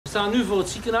staan nu voor het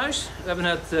ziekenhuis. We hebben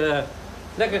net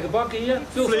lekker gebakken hier.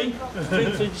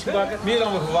 Flink frietjes gebakken. Meer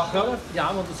dan we verwacht hadden.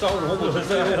 Ja, want het zou 100 of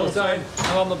 200 zijn. En we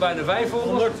hadden er bijna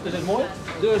 500. Dus dat is mooi.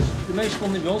 Dus de meeste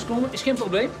konden niet bij ons komen. Is geen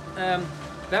probleem.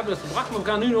 We hebben het gebracht, maar we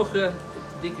gaan nu nog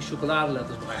dikke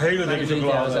chocoladeletters brengen. Hele dikke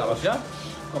chocoladeletters. Ja?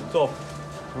 Kom, top.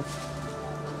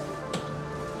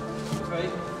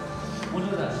 Moet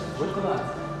je dat? Chocolade.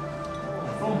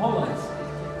 From Holland.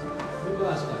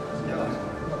 Chocolade. Ja.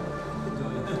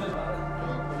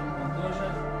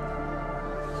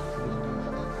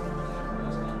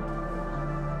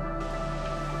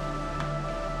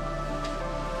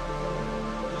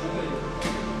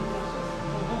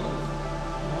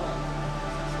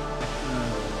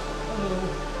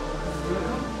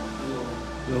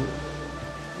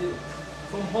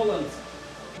 From Holland.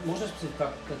 Можно спросить,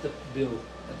 как это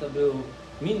был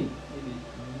мин?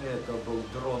 Это был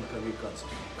дрон камикадзе.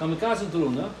 Камикадзе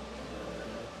дрон, да?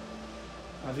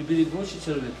 А вы были больше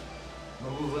человек? Мы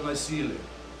его выносили,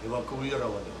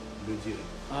 эвакуировали людей.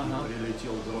 Ага. И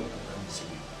прилетел дрон, когда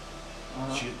несли.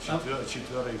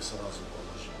 Четверых сразу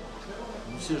положили.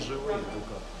 Ну все живые,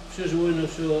 только Все живое, но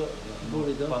все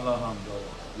боли, да? по ногам,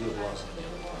 да, и глазом.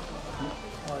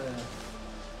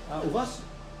 А у вас?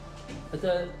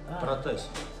 Это... Протез.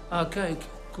 Kijk,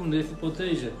 Koen heeft een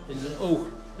prothese in zijn oog.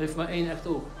 Hij heeft maar één echt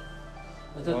oog.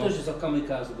 Dat тоже is al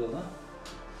kamikaze был, да?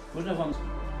 Можно вам?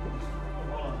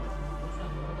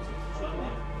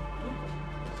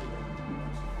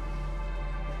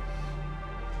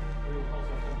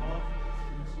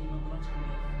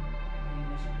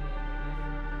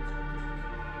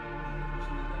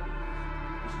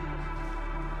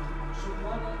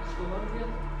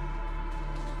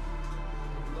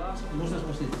 Можно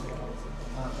спросить?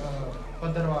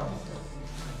 Подорвался.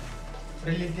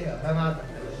 Прилетел, граната.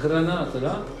 Граната,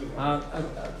 да? А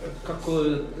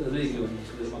какой регион,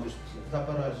 если я могу спросить?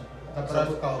 Запорожье.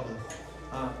 Запорожская область.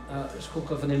 А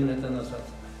сколько времени это назад?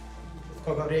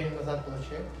 Сколько времени назад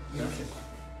получил? Да.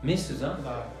 Месяц, да?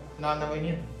 Да. На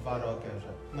войне 2 роки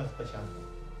вже. Ну, спочатку.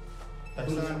 Так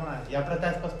все нормально. Я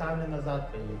протез поставлю,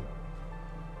 назад приїду.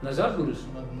 Назад будешь?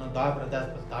 Ну да, протез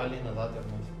поставлю і назад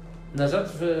вернусь.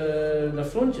 Назад на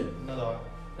фронте? Ну да.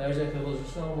 Hij zegt, hij wil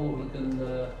zo snel mogelijk een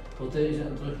prothese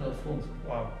en terug naar het front.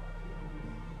 Вау.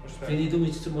 Vind je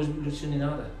думаете, что может быть лучше не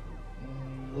надо?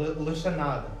 Лучше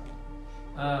надо.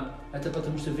 Это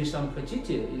потому что вы сам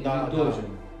хотите или Да, должен?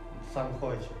 Сам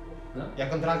хочу. Да? Я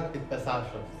контракт підписав,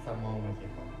 щоб самому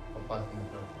типу, попасти на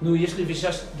фронт. Ну, если вы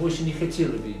сейчас больше не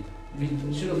хотели бы,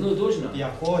 вы все равно должны. Я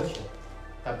хочу.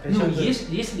 Та, Ну, причому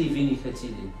если вы не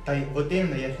хотели. Та й от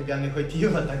іменно, якщо б я не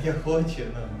хотіла, так я хочу.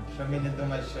 Ну, що мені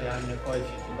думають, що я не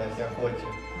хочу, хіба я хочу.